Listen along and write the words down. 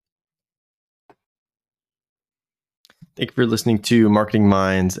Thank you for listening to Marketing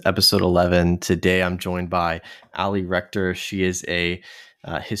Minds, episode 11. Today, I'm joined by Rector. She is a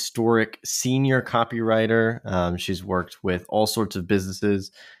historic senior copywriter. She's worked with all sorts of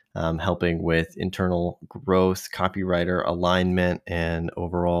businesses, helping with internal growth, copywriter alignment, and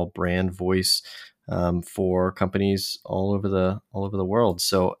overall brand voice for companies all over the world.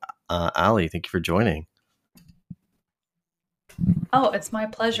 So, Ali, thank you for joining. Oh, it's my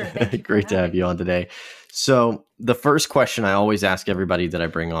pleasure. Thank you for Great to have having you me. on today. So the first question I always ask everybody that I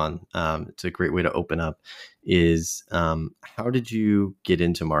bring on, it's a great way to open up, is how did you get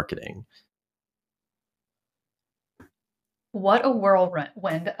into marketing? What a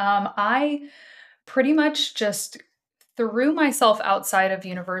whirlwind. I pretty much just threw myself outside of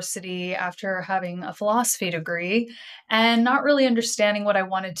university after having a philosophy degree and not really understanding what I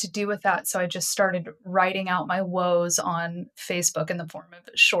wanted to do with that. So I just started writing out my woes on Facebook in the form of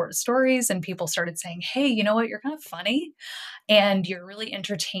short stories. And people started saying, hey, you know what? You're kind of funny and you're really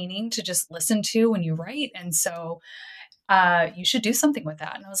entertaining to just listen to when you write. And so you should do something with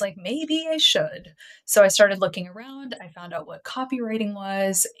that. And I was like, maybe I should. So I started looking around. I found out what copywriting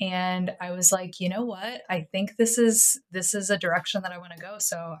was, and I was like, you know what? I think this is a direction that I want to go.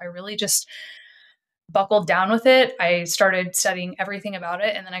 So I really just buckled down with it. I started studying everything about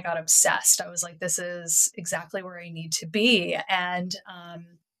it, and then I got obsessed. I was like, this is exactly where I need to be. And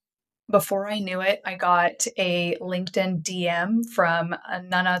before I knew it, I got a LinkedIn DM from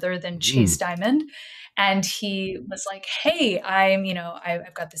none other than Chase Mm. Diamond. And he was like, hey,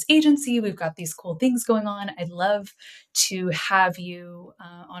 I've got this agency. We've got these cool things going on. I'd love to have you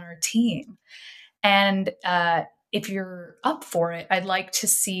on our team. And if you're up for it, I'd like to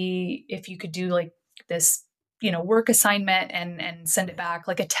see if you could do like this, work assignment and send it back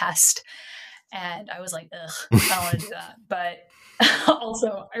like a test. And I was like, ugh, I don't want to do that. But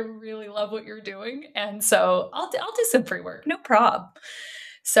also, I really love what you're doing. And so I'll do some free work, no problem.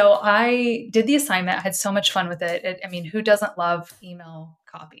 So I did the assignment. I had so much fun with it. I mean, who doesn't love email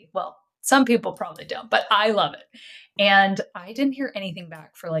copy? Well, some people probably don't, but I love it. And I didn't hear anything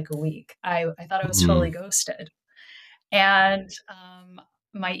back for like a week. I thought I was totally Mm. ghosted. And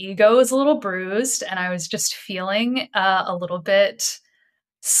my ego was a little bruised, and I was just feeling a little bit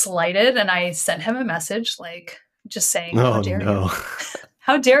slighted. And I sent him a message, like just saying, how Oh dare you? no.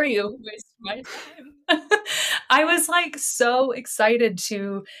 How dare you waste my time? I was like so excited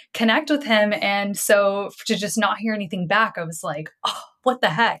to connect with him. And so to just not hear anything back, I was like, oh, what the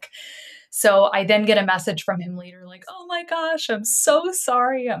heck? So I then get a message from him later, like, oh my gosh, I'm so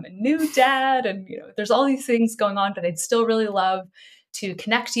sorry. I'm a new dad. And, there's all these things going on, but I'd still really love to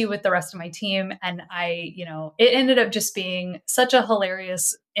connect you with the rest of my team. And it ended up just being such a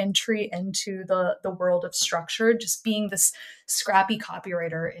hilarious entry into the world of structure, just being this scrappy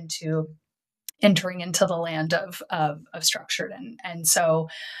copywriter into entering into the land of structured. And so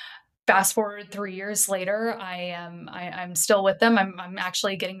fast forward 3 years later, I'm still with them. I'm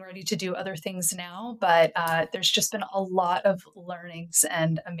actually getting ready to do other things now, but there's just been a lot of learnings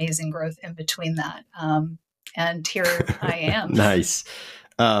and amazing growth in between that. And here I am. Nice.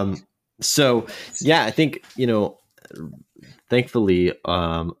 So yeah, I think, thankfully,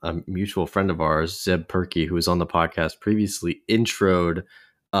 a mutual friend of ours, Zeb Perky, who was on the podcast previously, introed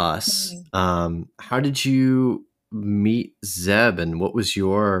us. How did you meet Zeb, and what was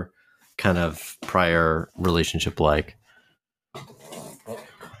your kind of prior relationship like?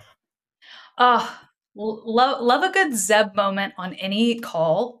 Oh, love a good Zeb moment on any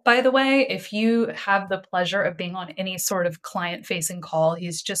call, by the way. If you have the pleasure of being on any sort of client facing call,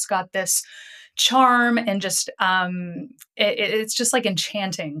 he's just got this charm and just it's just like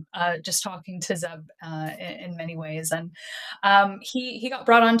enchanting just talking to Zeb in many ways. And he got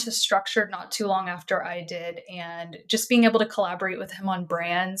brought on to Structured not too long after I did, and just being able to collaborate with him on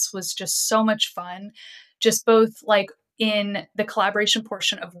brands was just so much fun, just both like in the collaboration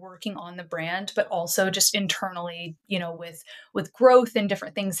portion of working on the brand, but also just internally, with growth and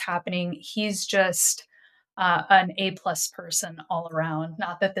different things happening. He's just an A+ person all around.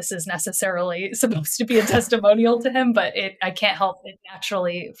 Not that this is necessarily supposed to be a testimonial to him, but I can't help it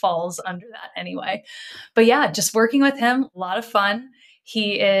naturally falls under that anyway. But yeah, just working with him, a lot of fun.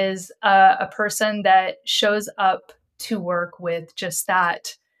 He is a person that shows up to work with just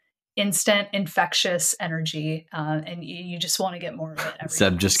that instant infectious energy, and you just want to get more of it every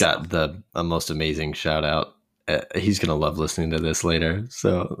Zeb time. just got the most amazing shout out. He's gonna love listening to this later.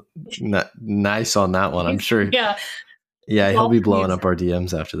 So nice on that one. I'm sure. Yeah, Yeah, he'll all be from you, blowing up Zeb. our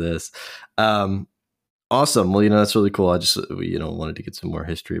DMs after this. Um, Awesome. Well, that's really cool. I just wanted to get some more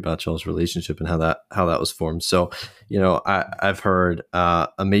history about y'all's relationship and how that was formed. So, I've heard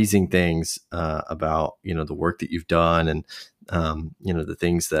amazing things about the work that you've done, and the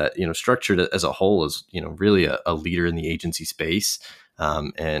things that Structured as a whole is really a leader in the agency space,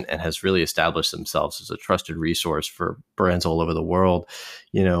 and has really established themselves as a trusted resource for brands all over the world.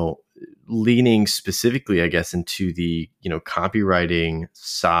 You know, Leaning specifically, I guess, into the copywriting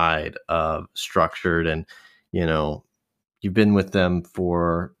side of Structured, and you know you've been with them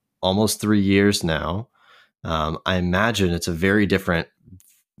for almost 3 years now. I imagine it's a very different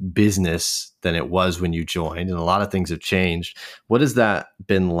business than it was when you joined, and a lot of things have changed. What has that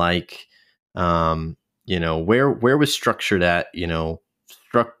been like? Where was Structured at?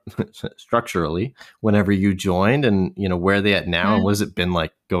 Structurally, whenever you joined, and where are they at now, and what has it been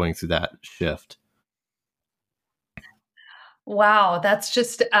like going through that shift? Wow, that's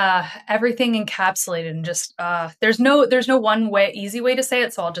just everything encapsulated, and just there's no one way easy way to say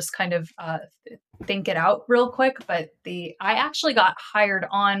it, so I'll just kind of think it out real quick. But the I actually got hired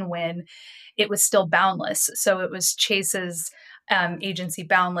on when it was still Boundless, so it was Chase's agency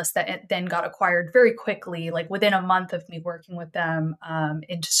Boundless that it then got acquired very quickly, like within a month of me working with them,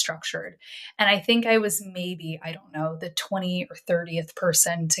 into Structured. And I think I was maybe, I don't know, the 20 or 30th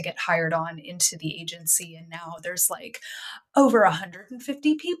person to get hired on into the agency, and now there's like over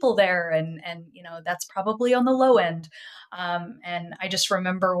 150 people there, and that's probably on the low end. And I just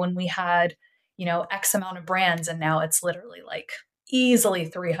remember when we had X amount of brands, and now it's literally like easily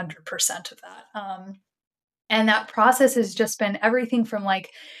 300% of that. And that process has just been everything from like,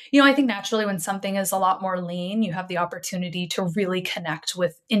 I think naturally when something is a lot more lean, you have the opportunity to really connect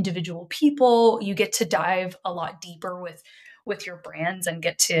with individual people. You get to dive a lot deeper with your brands and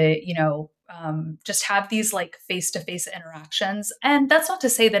get to, just have these like face-to-face interactions. And that's not to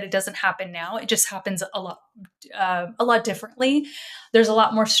say that it doesn't happen now. It just happens a lot differently. There's a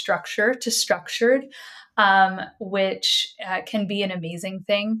lot more structure to Structured, which can be an amazing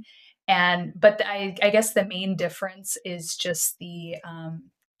thing. But I guess the main difference is just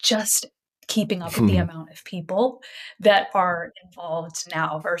keeping up with the amount of people that are involved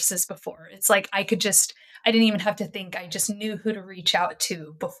now versus before. It's like I didn't even have to think. I just knew who to reach out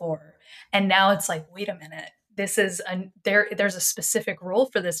to before. And now it's like, wait a minute. There's a specific role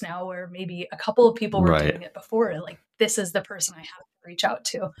for this now, where maybe a couple of people were Right. doing it before. Like, this is the person I have to reach out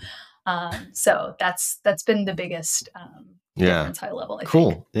to. So that's been the biggest Yeah. difference, high level, I think.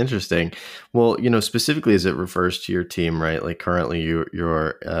 Cool. Interesting. Well, specifically as it refers to your team, right? Like currently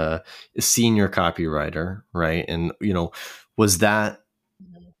you're a senior copywriter, right? And was that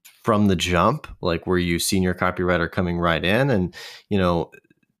Mhm. from the jump? Like were you senior copywriter coming right in? And you know,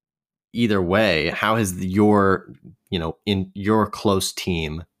 either way, how has in your close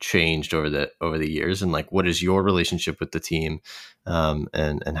team changed over the years? And like what is your relationship with the team?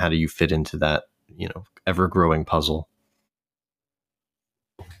 And how do you fit into that, ever growing puzzle?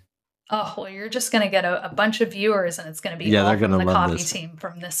 Oh, well, you're just going to get a bunch of viewers, and it's going to be Yeah, all they're from gonna the love copy this. team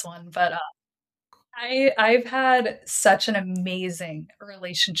from this one. But I've had such an amazing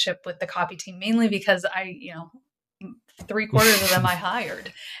relationship with the copy team, mainly because three quarters of them I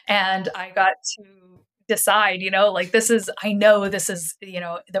hired, and I got to decide, like I know this is,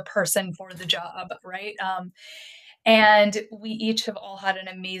 the person for the job, right? And we each have all had an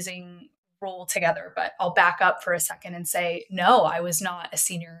amazing role together. But I'll back up for a second and say, no, I was not a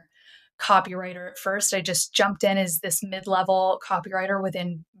senior copywriter at first. I just jumped in as this mid-level copywriter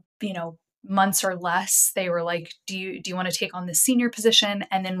within, months or less. They were like, do you want to take on this senior position?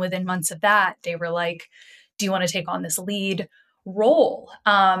 And then within months of that, they were like, do you want to take on this lead role?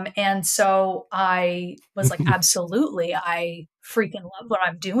 And so I was like, absolutely. I freaking love what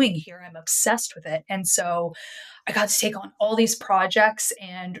I'm doing here. I'm obsessed with it. And so I got to take on all these projects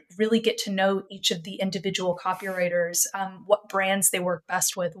and really get to know each of the individual copywriters, what brands they work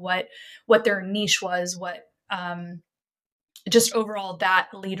best with, what their niche was, what just overall that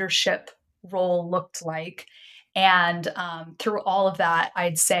leadership role looked like. And through all of that,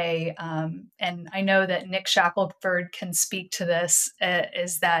 I'd say, and I know that Nick Shackelford can speak to this,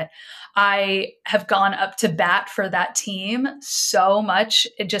 is that I have gone up to bat for that team so much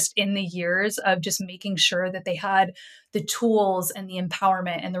just in the years of just making sure that they had the tools and the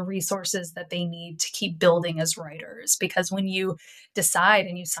empowerment and the resources that they need to keep building as writers. Because when you decide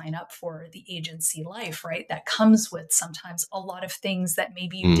and you sign up for the agency life, right, that comes with sometimes a lot of things that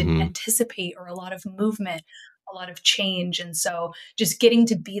maybe you didn't Hmm. anticipate, or a lot of movement, a lot of change. And so just getting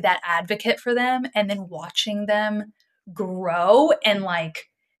to be that advocate for them, and then watching them grow and like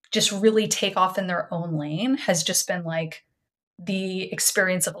just really take off in their own lane, has just been like the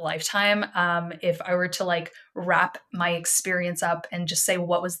experience of a lifetime. If I were to like wrap my experience up and just say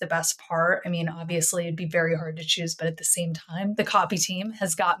what was the best part, I mean, obviously it'd be very hard to choose, but at the same time, the copy team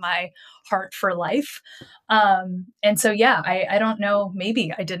has got my heart for life. And so, yeah, I don't know,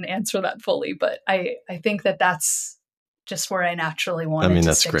 maybe I didn't answer that fully, but I think that that's just where I naturally I wanted mean, to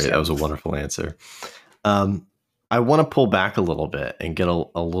that's stick great. That to. was a wonderful answer. Um, I want to pull back a little bit and get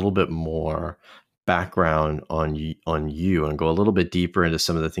a little bit more background on you and go a little bit deeper into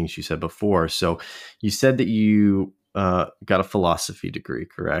some of the things you said before. So you said that you got a philosophy degree,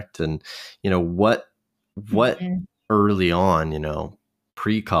 correct? And what Mhm. early on,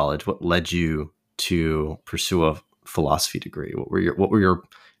 pre-college, what led you to pursue a philosophy degree? What were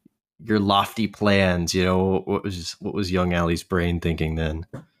your lofty plans? What was young Allie's brain thinking then?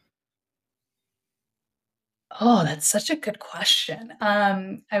 Oh, that's such a good question.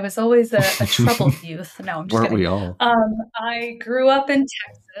 I was always a troubled youth. No, I'm just Weren't kidding. we all? I grew up in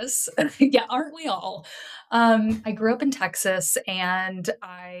Texas. Yeah, aren't we all? I grew up in Texas, and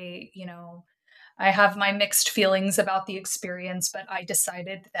I have my mixed feelings about the experience, but I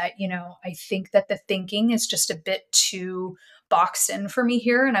decided that, I think that the thinking is just a bit too boxed in for me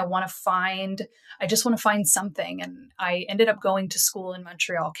here. And I just want to find something. And I ended up going to school in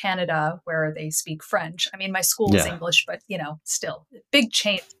Montreal, Canada, where they speak French. I mean, my school was Yeah. English, but, still big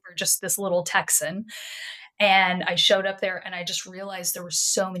change for just this little Texan. And I showed up there and I just realized there were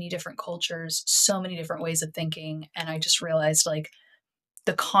so many different cultures, so many different ways of thinking. And I just realized like,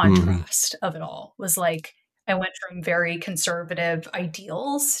 the Hmm. contrast of it all was like I went from very conservative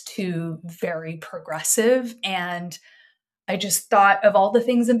ideals to very progressive. And I just thought of all the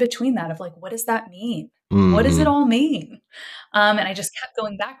things in between that of like, what does that mean? What does it Hmm. all mean? And I just kept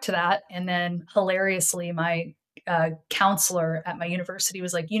going back to that. And then hilariously, my counselor at my university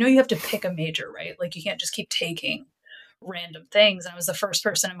was like, you have to pick a major, right? Like, you can't just keep taking random things. And I was the first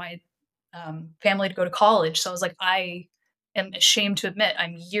person in my family to go to college. So I was like, I am ashamed to admit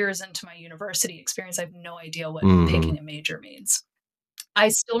I'm years into my university experience. I have no idea what Hmm. picking a major means. I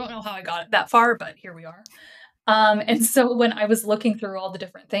still don't know how I got it that far, but here we are. And so when I was looking through all the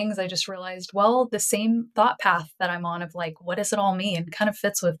different things, I just realized, well, the same thought path that I'm on of like, what does it all mean, kind of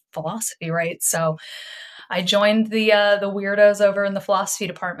fits with philosophy, right? So I joined the weirdos over in the philosophy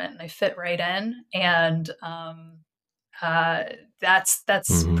department, and I fit right in. And uh, that's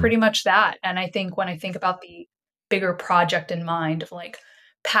Hmm. pretty much that. And I think when I think about the bigger project in mind of like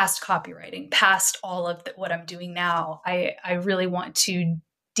past copywriting, past all of what I'm doing now, I really want to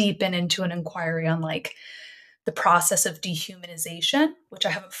deepen into an inquiry on like the process of dehumanization, which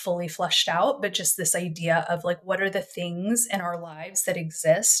I haven't fully fleshed out, but just this idea of like, what are the things in our lives that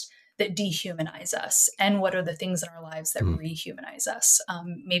exist that dehumanize us? And what are the things in our lives that rehumanize us?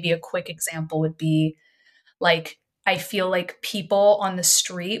 Maybe a quick example would be like, I feel like people on the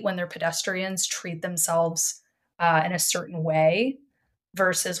street, when they're pedestrians, treat themselves in a certain way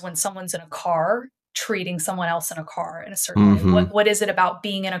versus when someone's in a car treating someone else in a car in a certain way. Hmm. What is it about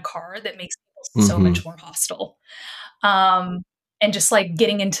being in a car that makes people so Hmm. much more hostile? um, and just like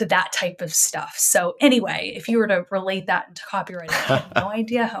getting into that type of stuff. So, anyway, if you were to relate that into copywriting, I have no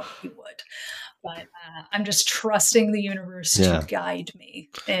idea how you would, but I'm just trusting the universe to Yeah. guide me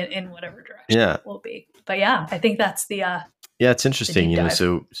in whatever direction Yeah. it will be. But yeah, I think that's Yeah. It's the interesting, deep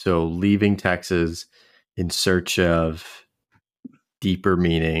dive. so leaving Texas in search of deeper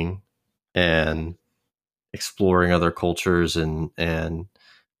meaning and exploring other cultures and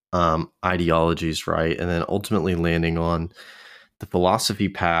ideologies, right? And then ultimately landing on the philosophy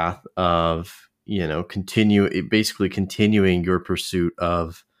path of, basically continuing your pursuit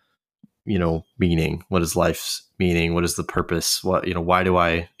of, meaning. What is life's meaning? What is the purpose? Why do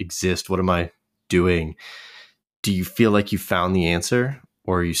I exist? What am I doing? Do you feel like you found the answer,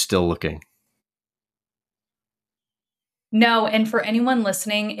 or are you still looking? No, and for anyone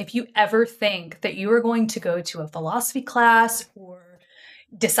listening, if you ever think that you are going to go to a philosophy class or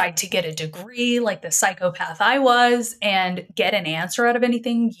decide to get a degree like the psychopath I was and get an answer out of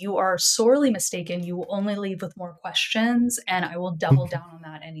anything, you are sorely mistaken. You will only leave with more questions, and I will double down on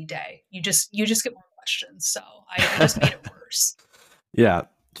that any day. You just get more questions. So I just made it worse. Yeah,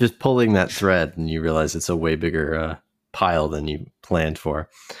 just pulling that thread and you realize it's a way bigger pile than you planned for.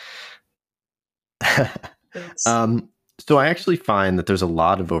 Oops. um, so I actually find that there's a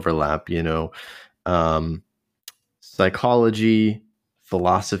lot of overlap, um, psychology,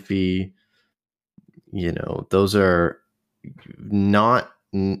 philosophy, those are not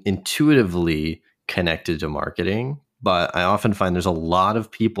intuitively connected to marketing, but I often find there's a lot of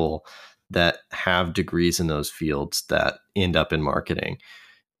people that have degrees in those fields that end up in marketing.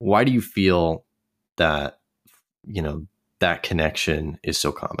 Why do you feel that, you know, that connection is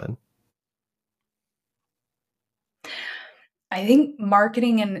so common? I think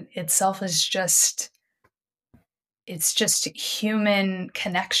marketing in itself is it's just human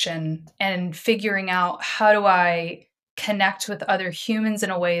connection and figuring out how do I connect with other humans in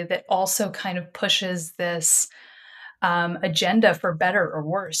a way that also kind of pushes this agenda for better or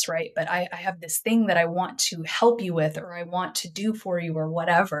worse, right? But I have this thing that I want to help you with, or I want to do for you, or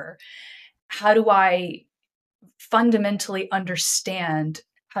whatever. How do I fundamentally understand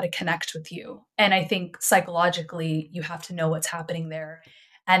how to connect with you? And I think psychologically, you have to know what's happening there.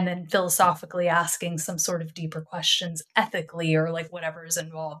 And then philosophically asking some sort of deeper questions, ethically, or like whatever is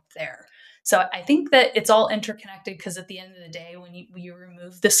involved there. So I think that it's all interconnected because at the end of the day, when you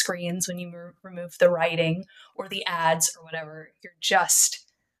remove the screens, when you remove the writing or the ads or whatever, you're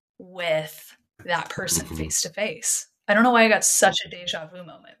just with that person Mm-hmm. face to face. I don't know why I got such a deja vu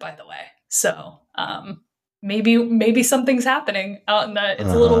moment, by the way. So maybe something's happening out in the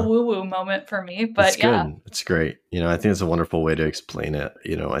it's a little Uh-huh. woo woo moment for me, It's but yeah. good. It's great. I think it's a wonderful way to explain it.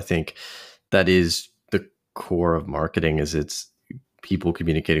 I think that is the core of marketing is it's people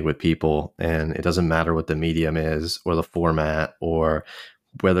communicating with people, and it doesn't matter what the medium is or the format or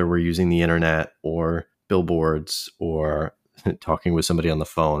whether we're using the internet or billboards or talking with somebody on the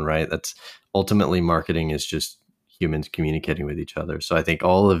phone, right? That's ultimately marketing is just humans communicating with each other. So I think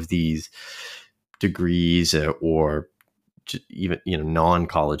all of these degrees or even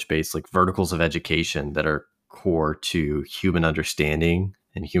non-college based like verticals of education that are core to human understanding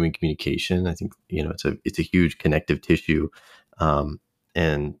and human communication, I think it's a huge connective tissue. um,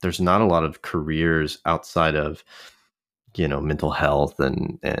 and there's not a lot of careers outside of mental health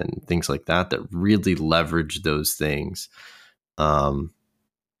and things like that that really leverage those things um,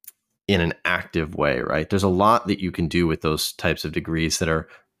 in an active way, right? There's a lot that you can do with those types of degrees that are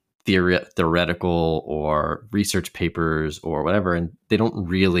theoretical or research papers or whatever, and they don't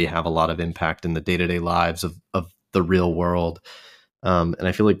really have a lot of impact in the day-to-day lives of the real world. And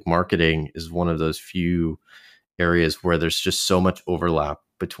I feel like marketing is one of those few areas where there's just so much overlap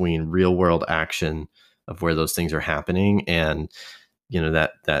between real world action of where those things are happening and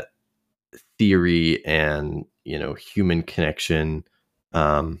that theory and human connection,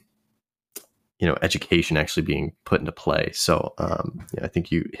 um, education actually being put into play. So I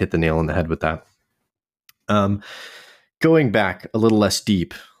think you hit the nail on the head with that. Um, Going back a little less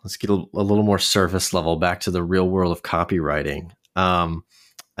deep, let's get a little more surface level back to the real world of copywriting.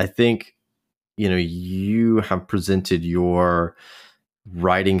 I think you have presented your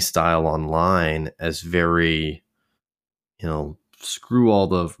writing style online as very screw all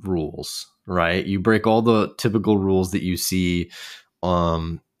the rules, right? You break all the typical rules that you see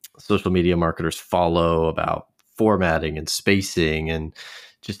social media marketers follow about formatting and spacing and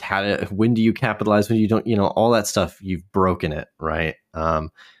just how to when do you capitalize, when you don't, all that stuff. You've broken it, right?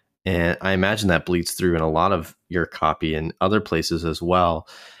 And I imagine that bleeds through in a lot of your copy and other places as well.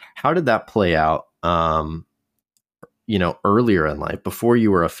 How did that play out earlier in life before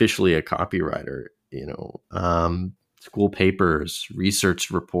you were officially a copywriter? School papers, research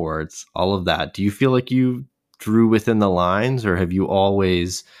reports, all of that. Do you feel like you drew within the lines, or have you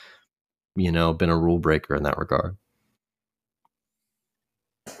always been a rule breaker in that regard?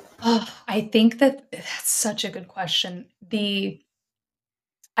 Oh, I think that that's such a good question. The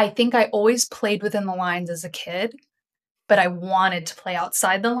I think I always played within the lines as a kid, but I wanted to play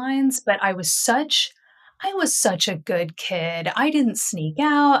outside the lines, but I was such a good kid. I didn't sneak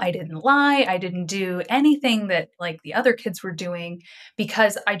out, I didn't lie, I didn't do anything that like the other kids were doing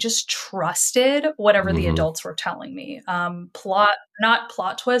because I just trusted whatever the Mm-hmm. adults were telling me. Not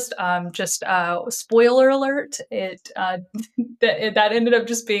plot twist, just spoiler alert. That ended up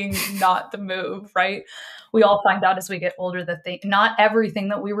just being not the move, right? We all find out as we get older that not everything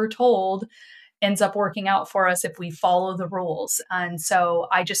that we were told ends up working out for us if we follow the rules. And so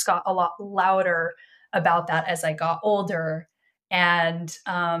I just got a lot louder about that as I got older and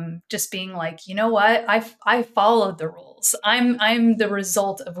just being like, you know what, I followed the rules. I'm the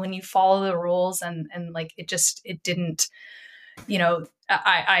result of when you follow the rules, and like it didn't,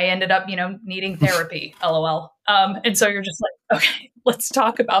 I ended up needing therapy, lol. And so you're just like, okay, let's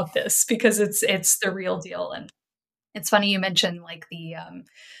talk about this because it's the real deal. And it's funny you mentioned like the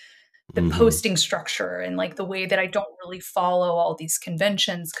Mm-hmm. posting structure and like the way that I don't really follow all these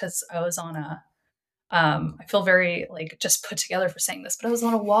conventions because I was on a I feel very like just put together for saying this, but I was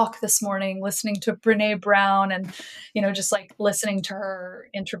on a walk this morning listening to Brene Brown and just like listening to her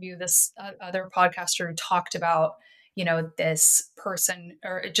interview this other podcaster who talked about this person,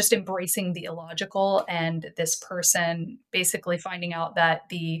 or just embracing the illogical, and this person basically finding out that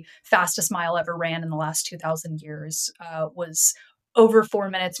the fastest mile ever ran in the last 2,000 years was over 4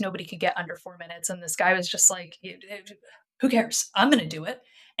 minutes. Nobody could get under 4 minutes. And this guy was just like, who cares? I'm going to do it.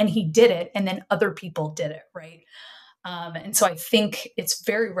 And he did it. And then other people did it. Right. And so I think it's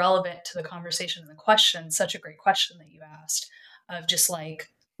very relevant to the conversation and the question. Such a great question that you asked, of just like,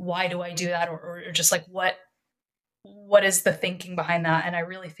 why do I do that? Or just like, what is the thinking behind that? And I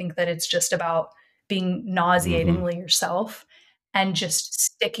really think that it's just about being Hmm. nauseatingly yourself and just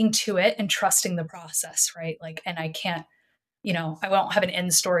sticking to it and trusting the process, right? Like, and I can't, I won't have an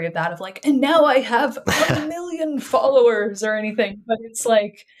end story of that, of like, and now I have 1 million followers or anything, but it's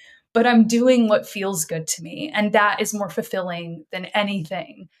like, but I'm doing what feels good to me. And that is more fulfilling than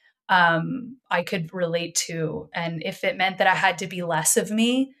anything I could relate to. And if it meant that I had to be less of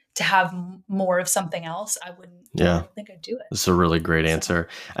me to have more of something else, I Yeah. don't think I'd do it. That's a really great So, answer.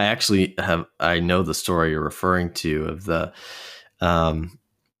 I know the story you're referring to of um,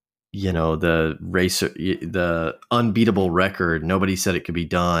 the racer, the unbeatable record. Nobody said it could be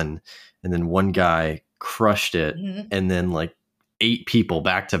done. And then one guy crushed it. mhm. And then like eight people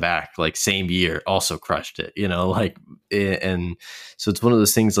back to back, like same year, also crushed it, and so it's one of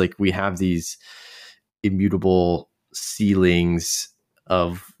those things like we have these immutable ceilings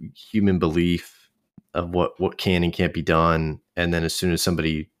of human belief of what can and can't be done. And then as soon as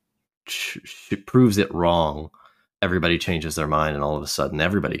somebody proves it wrong, everybody changes their mind, and all of a sudden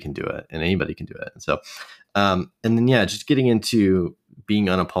everybody can do it and anybody can do it. And so, and then, yeah, just getting into being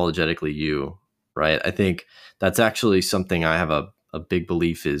unapologetically you, right? I think that's actually something I have a big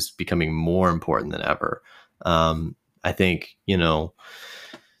belief is becoming more important than ever. I think,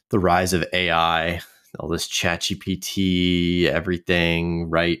 the rise of AI, all this chat GPT, everything,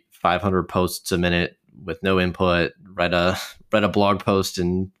 write 500 posts a minute with no input, write a blog post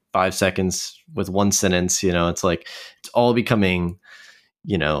in 5 seconds with one sentence. It's like it's all becoming,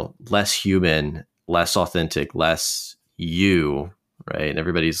 less human, less authentic, less you, right? And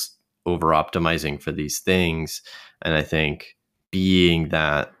everybody's over optimizing for these things. And I think being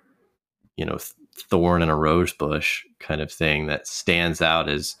that, thorn in a rose bush kind of thing that stands out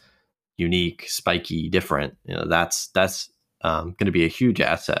as unique, spiky, different. That's going to be a huge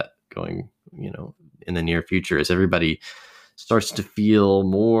asset going, in the near future as everybody starts to feel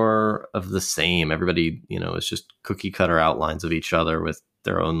more of the same. Everybody, is just cookie cutter outlines of each other with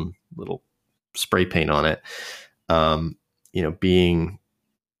their own little spray paint on it. Being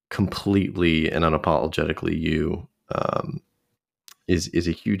completely and unapologetically you is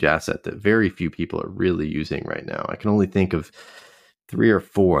a huge asset that very few people are really using right now. I can only think of three or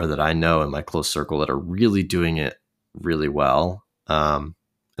four that I know in my close circle that are really doing it really well. And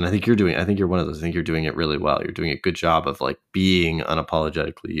I think you're one of those. I think you're doing it really well. You're doing a good job of like being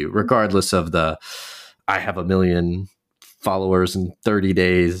unapologetically you, regardless of I have 1 million followers in 30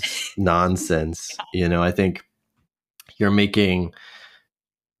 days nonsense. I think you're making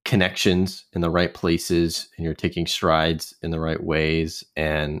connections in the right places and you're taking strides in the right ways.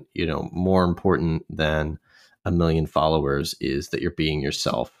 And, more important than 1 million followers is that you're being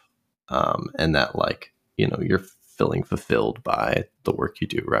yourself. And that like, you're feeling fulfilled by the work you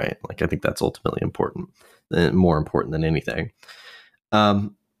do. Right. Like, I think that's ultimately important and more important than anything.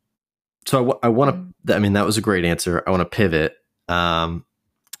 Um, so I want Mm. to, I mean, that was a great answer. I want to pivot.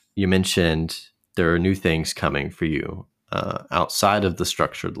 You mentioned there are new things coming for you outside of the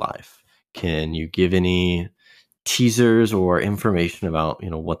structured life. Can you give any teasers or information about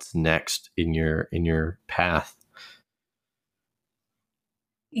what's next in your path?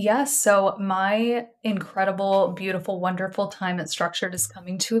 Yes, so my incredible, beautiful, wonderful time at Structured is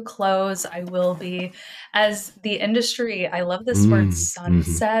coming to a close. I will be, as the industry, I love this word Mm-hmm.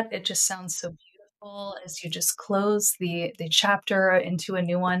 sunset. It just sounds so beautiful as you just close the chapter into a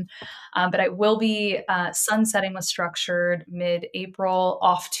new one. But I will be sunsetting with Structured mid-April,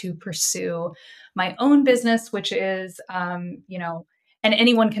 off to pursue my own business, which is, and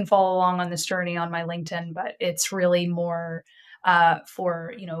anyone can follow along on this journey on my LinkedIn, but it's really more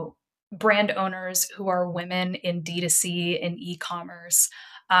for brand owners who are women in D2C and e-commerce,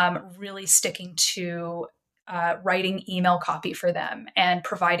 really sticking to writing email copy for them and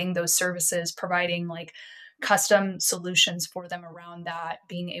providing those services, providing like custom solutions for them around that,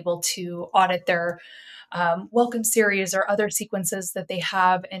 being able to audit their welcome series or other sequences that they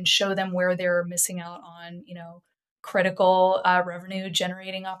have and show them where they're missing out on, critical revenue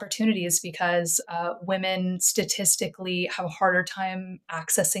generating opportunities, because women statistically have a harder time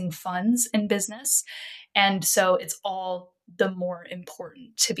accessing funds in business. And so it's all the more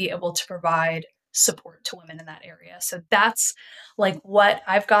important to be able to provide support to women in that area. So that's like what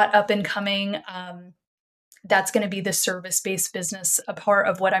I've got up and coming. That's going to be the service based business, a part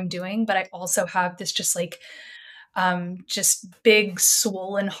of what I'm doing. But I also have this just big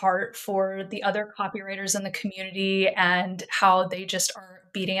swollen heart for the other copywriters in the community and how they just are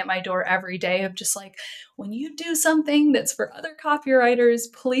beating at my door every day of just like, when you do something that's for other copywriters,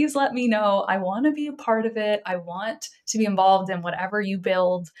 please let me know. I want to be a part of it. I want to be involved in whatever you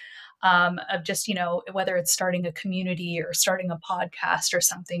build. Of just, whether it's starting a community or starting a podcast or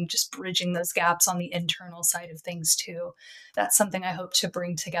something, just bridging those gaps on the internal side of things too. That's something I hope to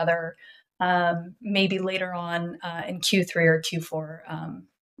bring together maybe later on in Q3 or Q4.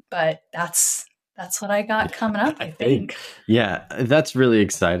 But that's what I got coming up, I think. Yeah, that's really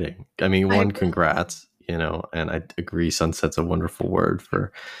exciting. I mean, I one, congrats, and I agree. Sunset's a wonderful word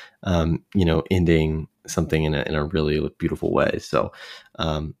for, ending something in a really beautiful way. So,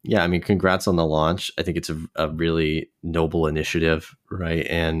 yeah, I mean, congrats on the launch. I think it's a really noble initiative, right?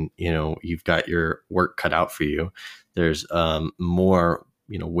 And, you've got your work cut out for you. There's more,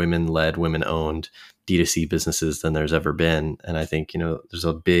 women led, women owned D2C businesses than there's ever been. And I think, there's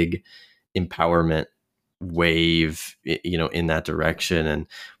a big empowerment wave, in that direction. And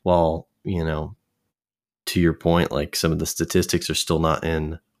while, to your point, like some of the statistics are still not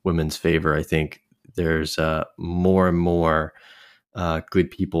in women's favor, I think there's more and more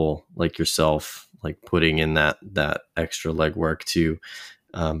good people like yourself, like putting in that extra legwork to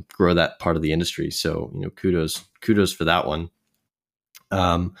grow that part of the industry. So, kudos for that one.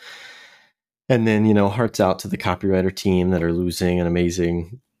 And then, hearts out to the copywriter team that are losing an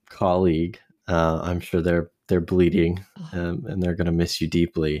amazing colleague. I'm sure they're bleeding, and they're going to miss you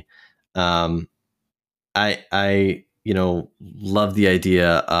deeply. I love the idea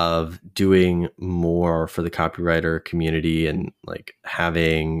of doing more for the copywriter community and like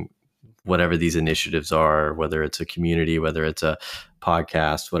having whatever these initiatives are, whether it's a community, whether it's a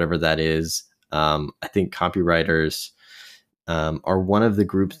podcast, whatever that is. I think copywriters are one of the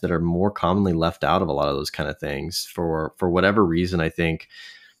groups that are more commonly left out of a lot of those kind of things for whatever reason. I think,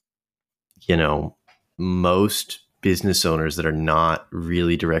 most business owners that are not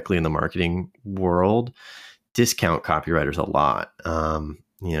really directly in the marketing world discount copywriters a lot.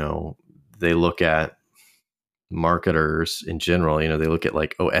 They look at marketers in general, they look at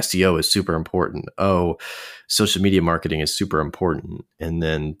like, oh, SEO is super important. Oh, social media marketing is super important. And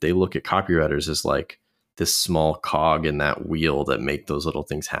then they look at copywriters as like this small cog in that wheel that make those little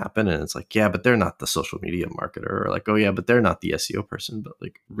things happen. And it's like, yeah, but they're not the social media marketer. Or like, oh yeah, but they're not the SEO person. But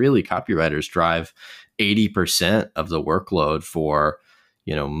like really copywriters drive 80% of the workload for,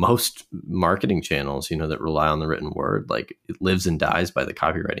 most marketing channels, that rely on the written word. Like it lives and dies by the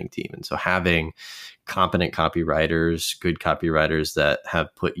copywriting team. And so having competent copywriters, good copywriters that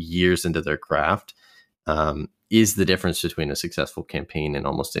have put years into their craft, is the difference between a successful campaign in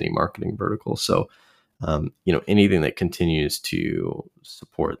almost any marketing vertical. So, anything that continues to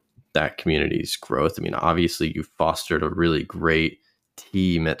support that community's growth. I mean, obviously, you've fostered a really great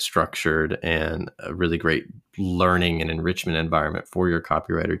team at Structured and a really great learning and enrichment environment for your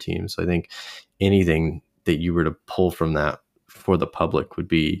copywriter team. So I think anything that you were to pull from that for the public would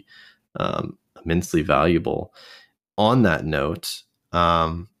be immensely valuable. On that note,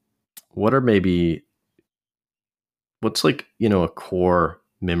 what are maybe what's like, a core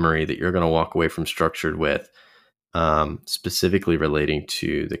memory that you're going to walk away from Structured with, specifically relating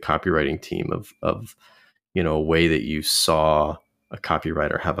to the copywriting team of a way that you saw a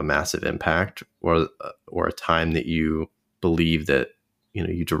copywriter have a massive impact, or a time that you believe that,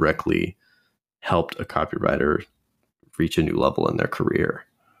 you directly helped a copywriter reach a new level in their career?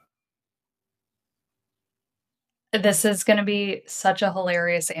 This is going to be such a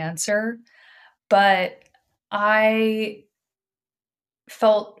hilarious answer, but I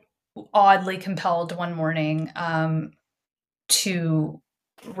felt oddly compelled one morning to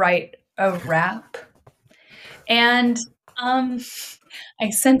write a rap. And I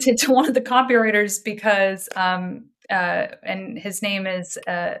sent it to one of the copywriters because, and his name is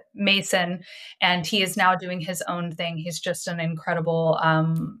Mason, and he is now doing his own thing. He's just an incredible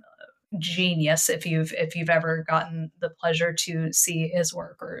genius if you've ever gotten the pleasure to see his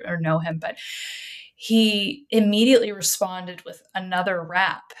work or know him. But he immediately responded with another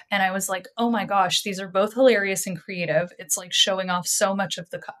rap, and I was like, oh my gosh, these are both hilarious and creative. It's like showing off so much of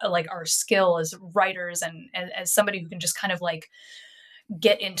the like our skill as writers and as somebody who can just kind of like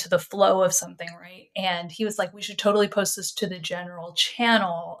get into the flow of something, right? And he was like, we should totally post this to the general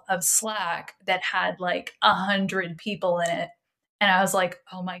channel of Slack that had like 100 people in it. And I was like,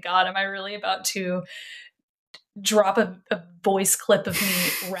 oh my God, am I really about to drop a voice clip of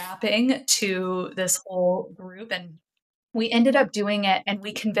me rapping to this whole group. And we ended up doing it, and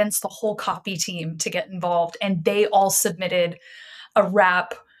we convinced the whole copy team to get involved, and they all submitted a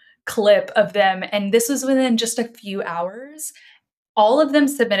rap clip of them. And this was within just a few hours. All of them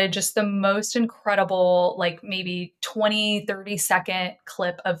submitted just the most incredible, like maybe 20, 30-second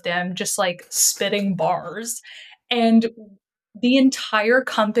clip of them just like spitting bars. And the entire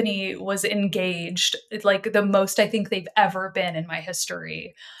company was engaged, like the most I think they've ever been in my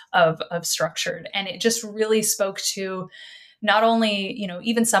history of Structured. And it just really spoke to not only,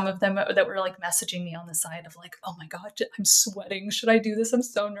 even some of them that were like messaging me on the side of like, oh my God, I'm sweating. Should I do this? I'm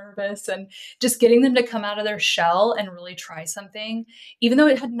so nervous. And just getting them to come out of their shell and really try something, even though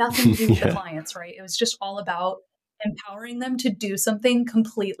it had nothing to do with the Yeah, clients, right? It was just all about empowering them to do something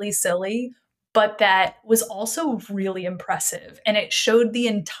completely silly, but that was also really impressive. And it showed the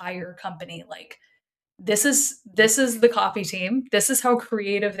entire company like, this is the copy team. This is how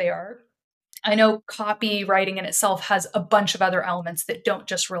creative they are. I know copywriting in itself has a bunch of other elements that don't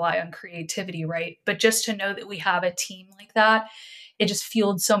just rely on creativity, right? But just to know that we have a team like that, it just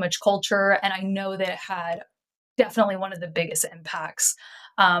fueled so much culture. And I know that it had definitely one of the biggest impacts,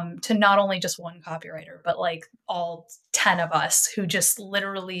 to not only just one copywriter, but like all 10 of us who just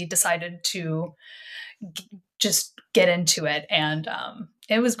literally decided to just get into it. And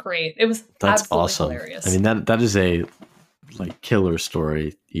it was great. It was that's absolutely awesome. I hilarious. mean, that is a like killer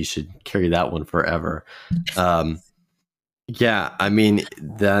story. You should carry that one forever. Um, yeah, I mean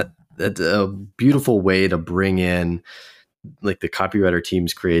that's a beautiful way to bring in like the copywriter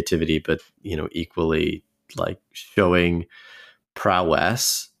team's creativity, but equally like showing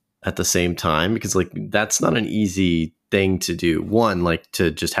prowess at the same time, because like that's not an easy thing to do. One, like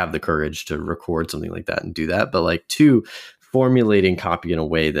to just have the courage to record something like that and do that, but like two, formulating copy in a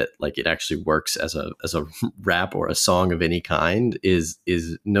way that like it actually works as a rap or a song of any kind is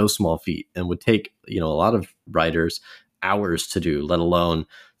no small feat, and would take a lot of writers hours to do, let alone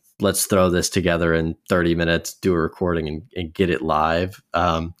let's throw this together in 30 minutes, do a recording and get it live.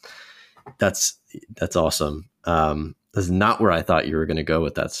 That's that's awesome. That's not where I thought you were going to go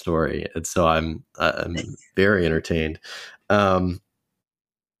with that story, and so I'm very entertained. Um,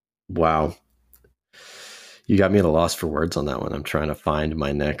 wow, you got me at a loss for words on that one. I'm trying to find my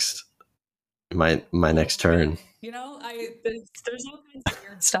Oh next man, turn. there's all kinds of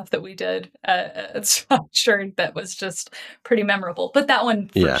weird stuff that we did. I'm sure that was just pretty memorable, but that one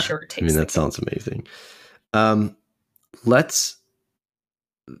for Yeah, sure I mean takes the that sounds cake. amazing. Um, let's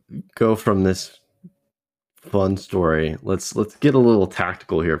go from this fun story. Let's get a little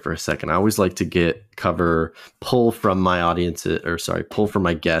tactical here for a second. I always like to pull from my audience, or sorry, pull from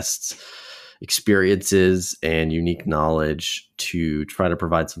my guests experiences and unique knowledge to try to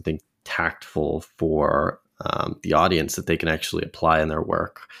provide something tactful for the audience that they can actually apply in their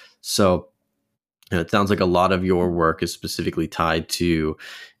work. So it sounds like a lot of your work is specifically tied to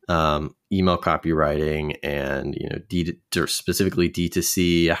email copywriting and specifically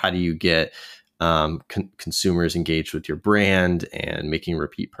D2C. How do you get consumers engaged with your brand and making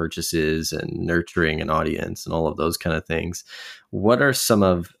repeat purchases and nurturing an audience and all of those kind of things? What are some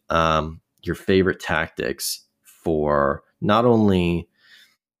of your favorite tactics for not only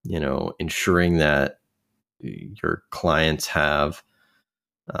ensuring that your clients have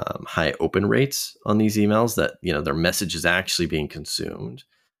high open rates on these emails, that their message is actually being consumed,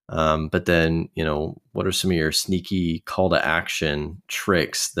 but then what are some of your sneaky call to action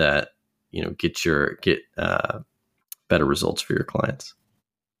tricks that get better results for your clients?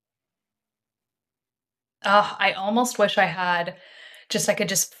 I almost wish I could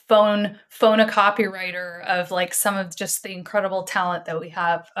just phone a copywriter of like some of just the incredible talent that we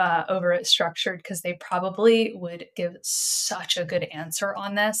have over at Structured, because they probably would give such a good answer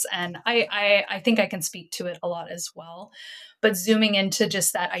on this, and I think I can speak to it a lot as well. But zooming into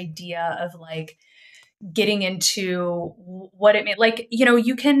just that idea of like getting into what it means, like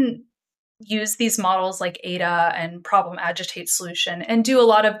you can use these models like ADA and problem agitate solution and do a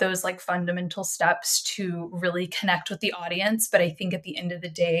lot of those like fundamental steps to really connect with the audience. But I think at the end of the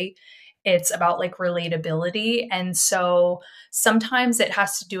day, it's about like relatability. And so sometimes it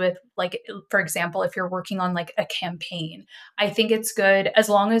has to do with like, for example, if you're working on like a campaign, I think it's good as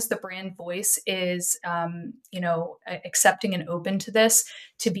long as the brand voice is, accepting and open to this,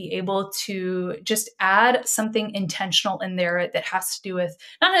 to be able to just add something intentional in there that has to do with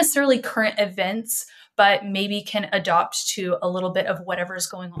not necessarily current events, but maybe can adopt to a little bit of whatever's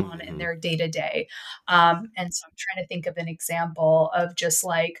going on in Mm-hmm. their day to day. And so I'm trying to think of an example of just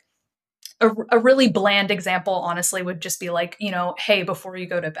like a really bland example, honestly, would just be like, hey, before you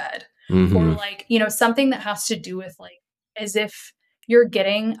go to bed, or Hmm. like, something that has to do with like, as if you're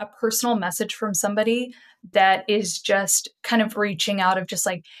getting a personal message from somebody that is just kind of reaching out of just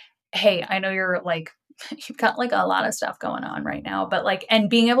like, hey, I know you're like, you've got like a lot of stuff going on right now, but like, and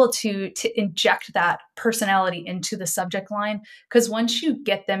being able to inject that personality into the subject line, because once you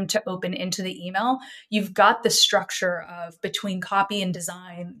get them to open into the email, you've got the structure of between copy and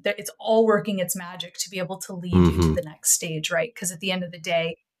design that it's all working its magic to be able to lead you to Hmm. the next stage, right? Because at the end of the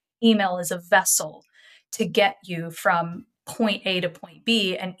day, email is a vessel to get you from point A to point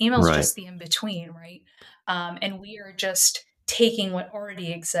B, and email is Right. just the in between, right? And we are just taking what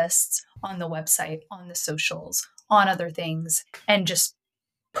already exists on the website, on the socials, on other things, and just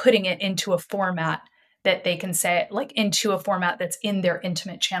putting it into a format that they can say, like into a format that's in their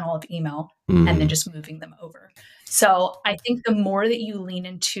intimate channel of email, and then Hmm. just moving them over. So I think the more that you lean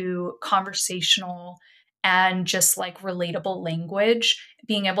into conversational and just like relatable language,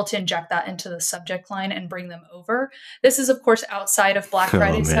 being able to inject that into the subject line and bring them over. This is, of course, outside of Black Oh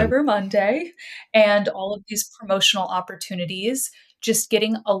Friday, man. Cyber Monday, and all of these promotional opportunities, just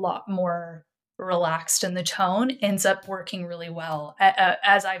getting a lot more relaxed in the tone ends up working really well,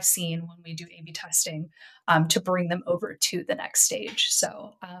 as I've seen when we do A/B testing, to bring them over to the next stage.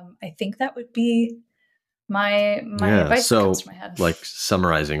 So I think that would be my Yeah. advice that comes So, to my head. like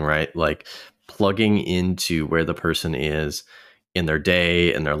summarizing, right? Like plugging into where the person is in their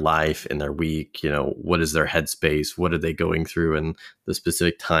day, in their life, in their week, what is their headspace? What are they going through in the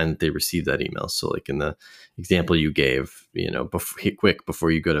specific time that they receive that email? So, like in the example you gave, quick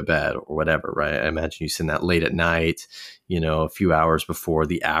before you go to bed or whatever, right? I imagine you send that late at night, a few hours before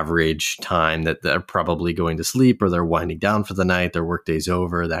the average time that they're probably going to sleep or they're winding down for the night, their workday's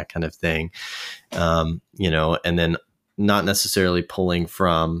over, that kind of thing. And then not necessarily pulling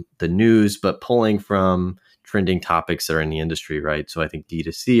from the news, but pulling from trending topics that are in the industry, right? So I think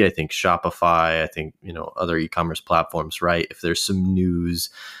D2C, I think Shopify, I think, other e-commerce platforms, right? If there's some news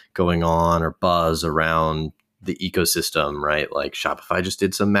going on or buzz around the ecosystem, right? Like Shopify just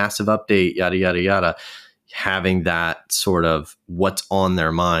did some massive update, yada, yada, yada. Having that sort of what's on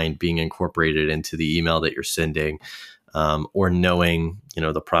their mind being incorporated into the email that you're sending, or knowing,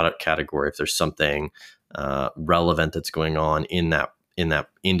 the product category, if there's something relevant that's going on in that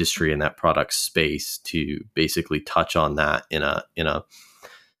industry, in that product space, to basically touch on that in a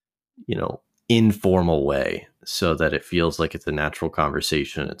you know informal way, so that it feels like it's a natural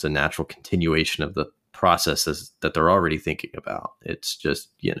conversation, it's a natural continuation of the processes that they're already thinking about. It's just,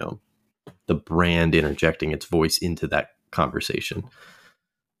 the brand interjecting its voice into that conversation.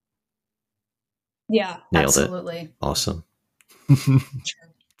 Yeah, Nailed it. absolutely. Awesome. Sure.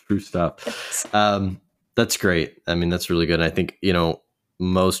 True stuff. Thanks. That's great. I mean, that's really good. And I think,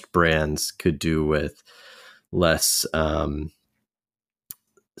 most brands could do with less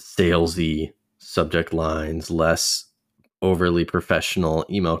salesy subject lines, less overly professional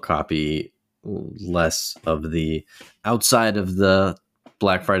email copy, less of the outside of the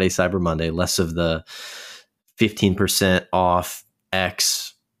Black Friday, Cyber Monday, less of the 15% off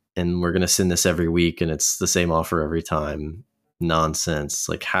X, and we're going to send this every week and it's the same offer every time nonsense.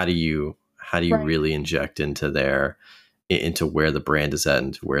 Like, how do you Right. really inject into where the brand is at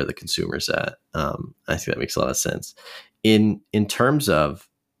and to where the consumer's at? I think that makes a lot of sense. In terms of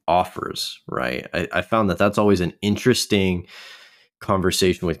offers, right? I found that that's always an interesting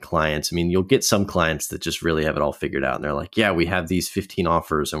conversation with clients. I mean, you'll get some clients that just really have it all figured out, and they're like, yeah, we have these 15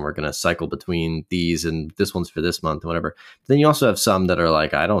 offers and we're going to cycle between these, and this one's for this month and whatever. But then you also have some that are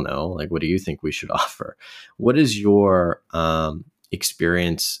like, I don't know, like, what do you think we should offer? What is your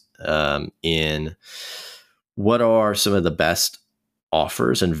experience in what are some of the best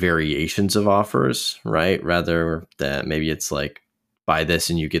offers and variations of offers, right? Rather than maybe it's like, buy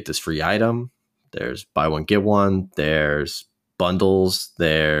this and you get this free item. There's buy one, get one. There's bundles.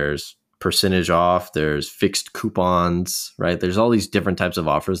 There's percentage off. There's fixed coupons, right? There's all these different types of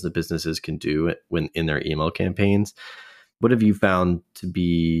offers that businesses can do when in their email campaigns. What have you found to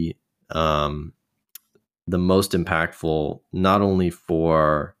be um, the most impactful, not only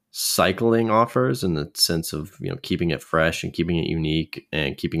for cycling offers in the sense of, keeping it fresh and keeping it unique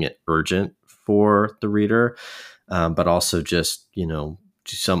and keeping it urgent for the reader, but also just,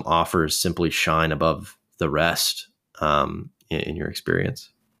 some offers simply shine above the rest, in your experience?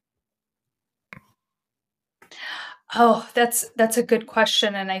 Oh, that's a good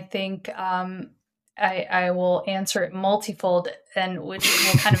question, and I think I will answer it multifold, and which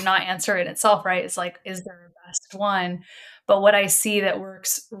will kind of not answer it itself, right? It's like, is there a best one? But what I see that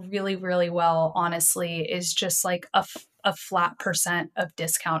works really, really well, honestly, is just like a flat percent of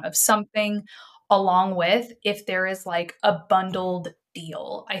discount of something, along with if there is like a bundled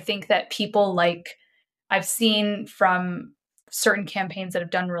deal. I think that people like, I've seen from certain campaigns that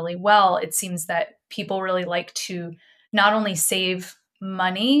have done really well, it seems that people really like to not only save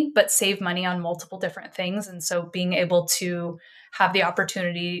money, but save money on multiple different things. And so being able to have the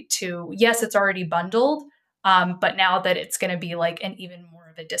opportunity to, yes, it's already bundled, but now that it's going to be like an even more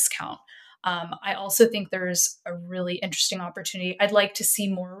of a discount. I also think there's a really interesting opportunity. I'd like to see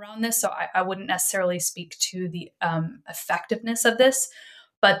more around this. So I wouldn't necessarily speak to the effectiveness of this,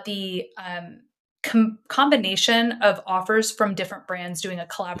 but the combination of offers from different brands doing a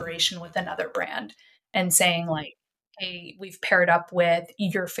collaboration with another brand and saying like, hey, we've paired up with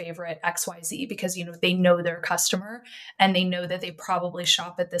your favorite XYZ because they know their customer and they know that they probably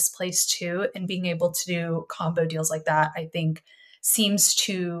shop at this place too. And being able to do combo deals like that, I think seems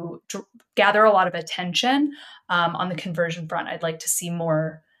to gather a lot of attention on the conversion front. I'd like to see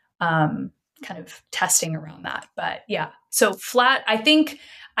more kind of testing around that. But yeah, so flat, I think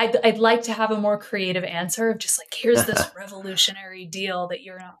I'd like to have a more creative answer of just like, here's this revolutionary deal that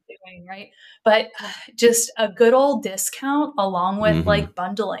you're not doing, right? But just a good old discount along with Hmm. like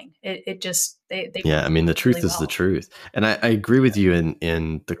bundling. It just, they Yeah, I mean, the really truth is the well. truth. And I agree with you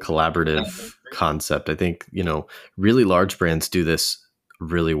in the collaborative concept. I think, really large brands do this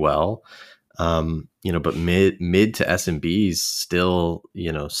really well. But mid to SMBs still,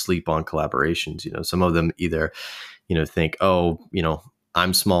 sleep on collaborations. Some of them either, think, oh,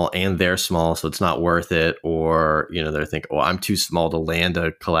 I'm small and they're small, so it's not worth it. Or, they're thinking, oh, I'm too small to land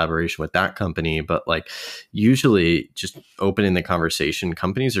a collaboration with that company. But like usually just opening the conversation,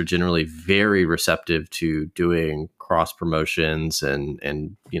 companies are generally very receptive to doing cross promotions and,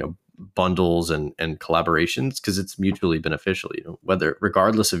 bundles and collaborations because it's mutually beneficial, whether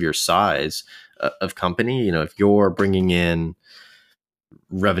regardless of your size of company, if you're bringing in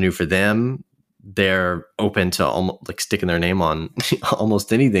revenue for them, they're open to almost like sticking their name on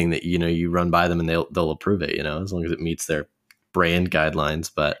almost anything that you run by them, and they'll approve it. As long as it meets their brand guidelines.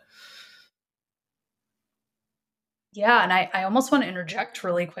 But Yeah, and I almost want to interject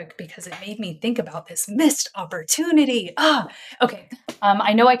really quick because it made me think about this missed opportunity. Okay.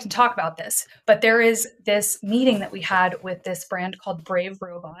 I know I can talk about this, but there is this meeting that we had with this brand called Brave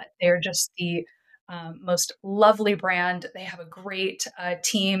Robot. They're just the most lovely brand. They have a great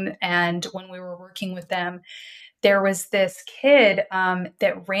team. And when we were working with them, there was this kid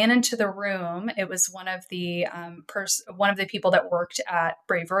that ran into the room. It was one of the people that worked at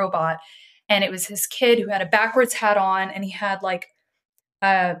Brave Robot, and it was his kid who had a backwards hat on, and he had like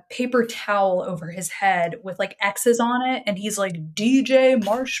a paper towel over his head with like X's on it, and he's like DJ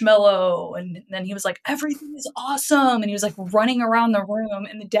Marshmallow, and then he was like everything is awesome, and he was like running around the room,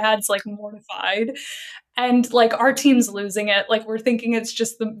 and the dad's like mortified, and like our team's losing it, like we're thinking it's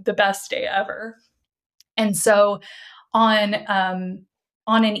just the best day ever. And so on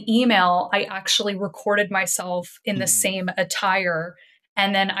an email, I actually recorded myself in the same attire,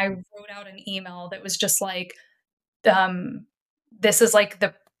 and then I wrote out an email that was just like, um, "This is like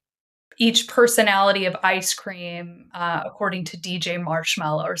the each personality of ice cream according to DJ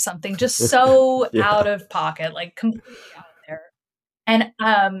Marshmallow," or something, just so out yeah, of pocket, like completely out there. And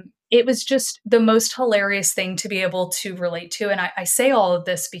it was just the most hilarious thing to be able to relate to. And I say all of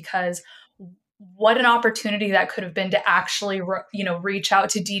this because what an opportunity that could have been to actually, reach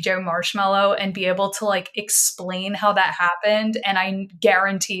out to DJ Marshmallow and be able to like explain how that happened. And I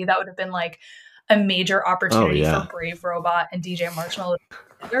guarantee that would have been like a major oh opportunity for yeah, Brave Robot and DJ Marshmallow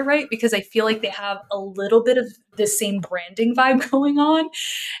together, right? Because I feel like they have a little bit of the same branding vibe going on.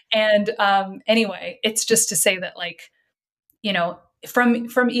 And anyway, it's just to say that like,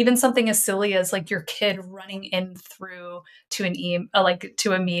 from even something as silly as like your kid running in through to like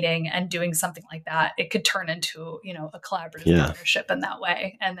to a meeting and doing something like that, it could turn into a collaborative yeah. partnership in that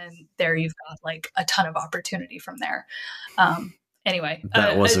way, and then there you've got like a ton of opportunity from there. um anyway,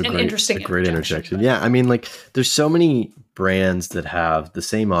 That was an a interesting great interjection, interjection. but Yeah, I mean, like, there's so many brands that have the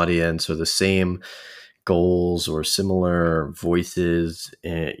same audience or the same goals or similar voices,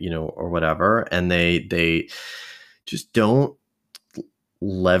 or whatever, and they just don't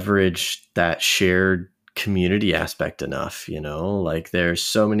leverage that shared community aspect enough. Like, there's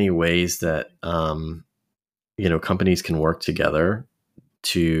so many ways that companies can work together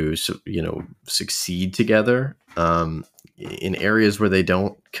to succeed together, in areas where they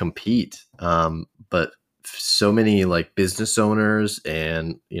don't compete, but so many like business owners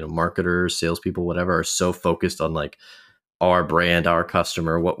and marketers, salespeople, whatever, are so focused on like our brand, our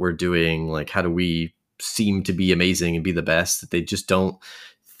customer, what we're doing, like how do we seem to be amazing and be the best, that they just don't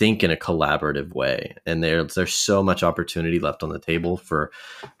think in a collaborative way. And there's so much opportunity left on the table for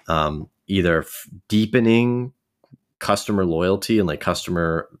either deepening customer loyalty and like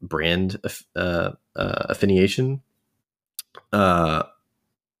customer brand affiliation, uh,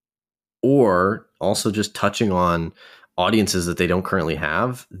 or also just touching on audiences that they don't currently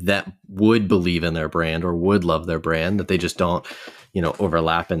have that would believe in their brand or would love their brand, that they just don't,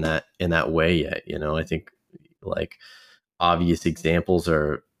 overlap in that way yet. I think like obvious examples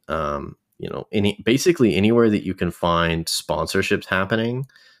are, basically anywhere that you can find sponsorships happening,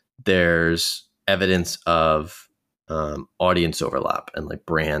 there's evidence of audience overlap and like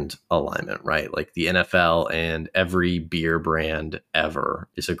brand alignment, right? Like the NFL and every beer brand ever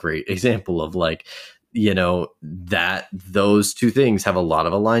is a great example of like, that those two things have a lot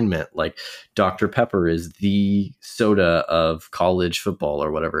of alignment. Like Dr. Pepper is the soda of college football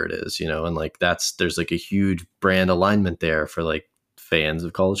or whatever it is, and like there's like a huge brand alignment there for like fans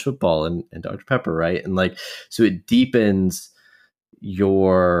of college football and Dr. Pepper, right? And like, so it deepens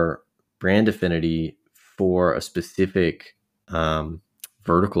your brand affinity for a specific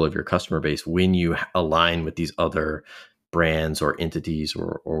vertical of your customer base when you align with these other brands or entities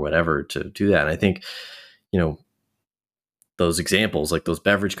or whatever to do that. And I think, those examples, like those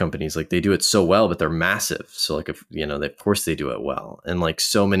beverage companies, like they do it so well, but they're massive. So like, if, of course they do it well. And like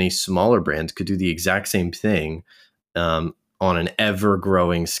so many smaller brands could do the exact same thing on an ever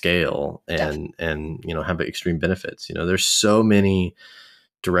growing scale and have extreme benefits. There's so many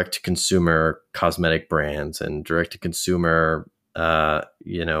direct to consumer cosmetic brands and direct to consumer,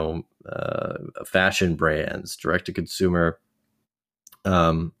 fashion brands, direct to consumer,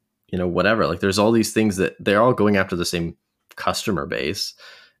 whatever. Like there's all these things that they're all going after the same customer base.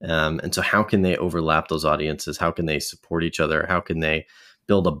 And so how can they overlap those audiences? How can they support each other? How can they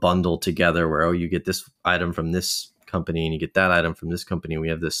build a bundle together where, oh, you get this item from this company and you get that item from this company. We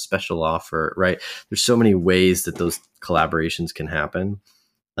have this special offer, right? There's so many ways that those collaborations can happen.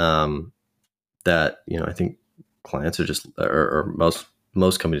 That, I think clients are just, or most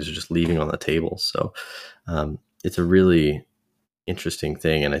companies are just leaving on the table. So it's a really interesting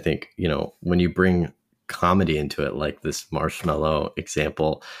thing. And I think, when you bring comedy into it, like this marshmallow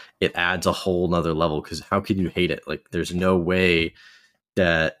example, it adds a whole nother level, because how could you hate it? Like there's no way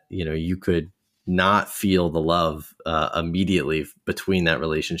that, you could not feel the love immediately between that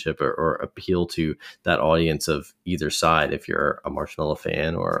relationship or appeal to that audience of either side. If you're a marshmallow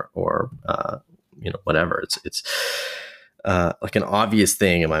fan or whatever, it's like an obvious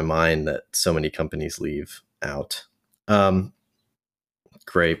thing in my mind that so many companies leave out.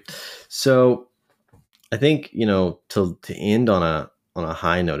 Great. So I think, to end on a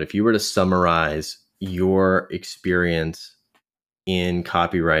high note, if you were to summarize your experience in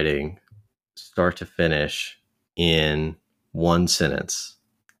copywriting start to finish in one sentence,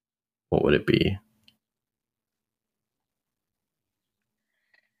 what would it be?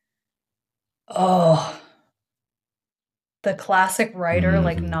 Oh, the classic writer,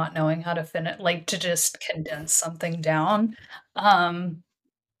 like Mm-hmm. not knowing how to finish, like to just condense something down. Um,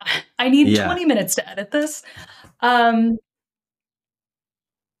 I need Yeah, 20 minutes to edit this. Um,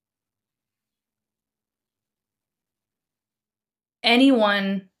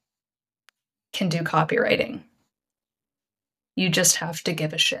 anyone can do copywriting. You just have to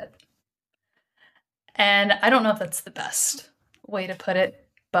give a shit. And I don't know if that's the best way to put it,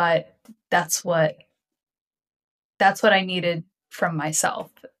 but that's what I needed from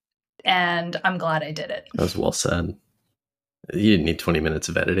myself. And I'm glad I did it. that was well said. You didn't need 20 minutes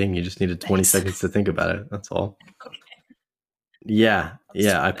of editing. You just needed 20 Thanks. seconds to think about it. That's all. Okay, Yeah. that's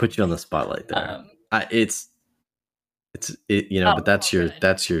Yeah. I fine. put you on the spotlight there. Um, But oh, good. that's your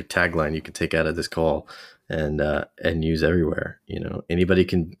tagline you can take out of this call and use everywhere. Anybody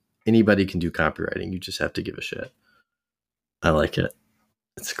can do copywriting. You just have to give a shit. I like it.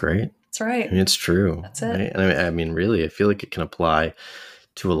 It's great. That's I right. mean, it's true, That's it. right? And I mean, really, I feel like it can apply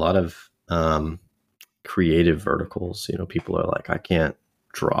to a lot of creative verticals. People are like, I can't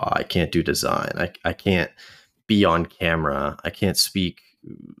draw, I can't do design, I can't be on camera, I can't speak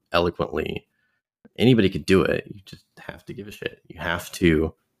eloquently. Anybody could do it. You just have to give a shit. You have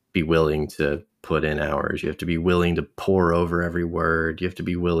to be willing to put in hours. You have to be willing to pore over every word. You have to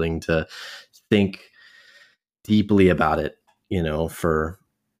be willing to think deeply about it, for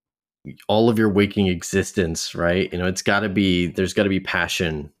all of your waking existence, right? There's got to be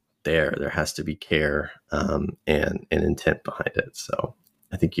passion there. There has to be care and intent behind it. So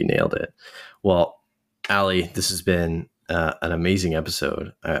I think you nailed it. Well, Ali, this has been an amazing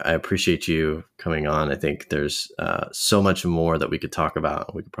episode. I appreciate you coming on. I think there's so much more that we could talk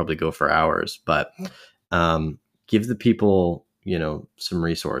about. We could probably go for hours, but give the people some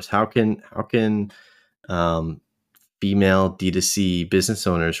resource? How can um, female D2C business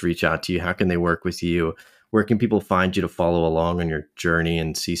owners reach out to you? How can they work with you? Where can people find you to follow along on your journey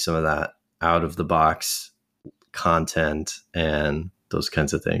and see some of that out of the box content and those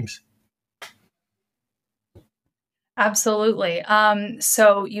kinds of things? Absolutely.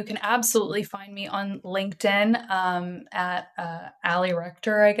 So you can absolutely find me on LinkedIn at Ali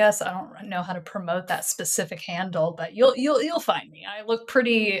Rector. I guess I don't know how to promote that specific handle, but you'll find me. I look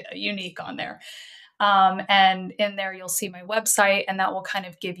pretty unique on there. And in there, you'll see my website, and that will kind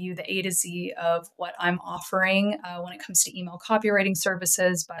of give you the A to Z of what I'm offering when it comes to email copywriting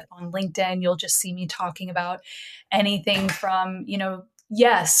services. But on LinkedIn, you'll just see me talking about anything from,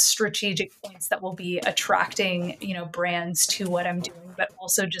 yes, strategic points that will be attracting, brands to what I'm doing, but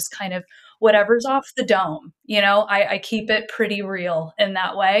also just kind of whatever's off the dome. I keep it pretty real in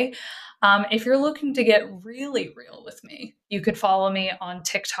that way. If you're looking to get really real with me, you could follow me on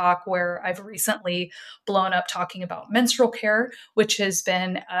TikTok, where I've recently blown up talking about menstrual care, which has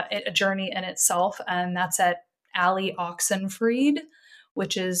been a journey in itself. And that's at Ali Oxenfried,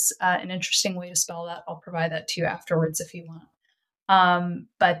 which is an interesting way to spell that. I'll provide that to you afterwards if you want.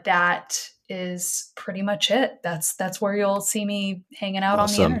 But that is pretty much it. That's where you'll see me hanging out on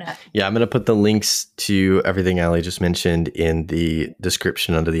the Awesome. internet. Yeah, I'm going to put the links to everything Ali just mentioned in the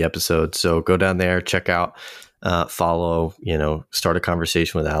description under the episode. So go down there, check out, follow, start a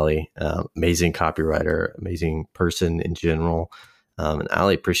conversation with Ali. Amazing copywriter, amazing person in general. And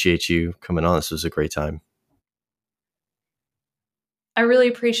Ali, appreciate you coming on. This was a great time. I really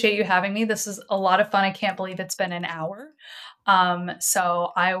appreciate you having me. This is a lot of fun. I can't believe it's been an hour.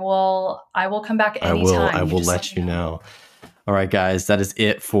 So I will come back I anytime. You will just let let me you know. know. All right, guys, that is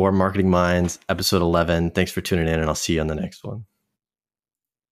it for Marketing Minds, episode 11. Thanks for tuning in, and I'll see you on the next one.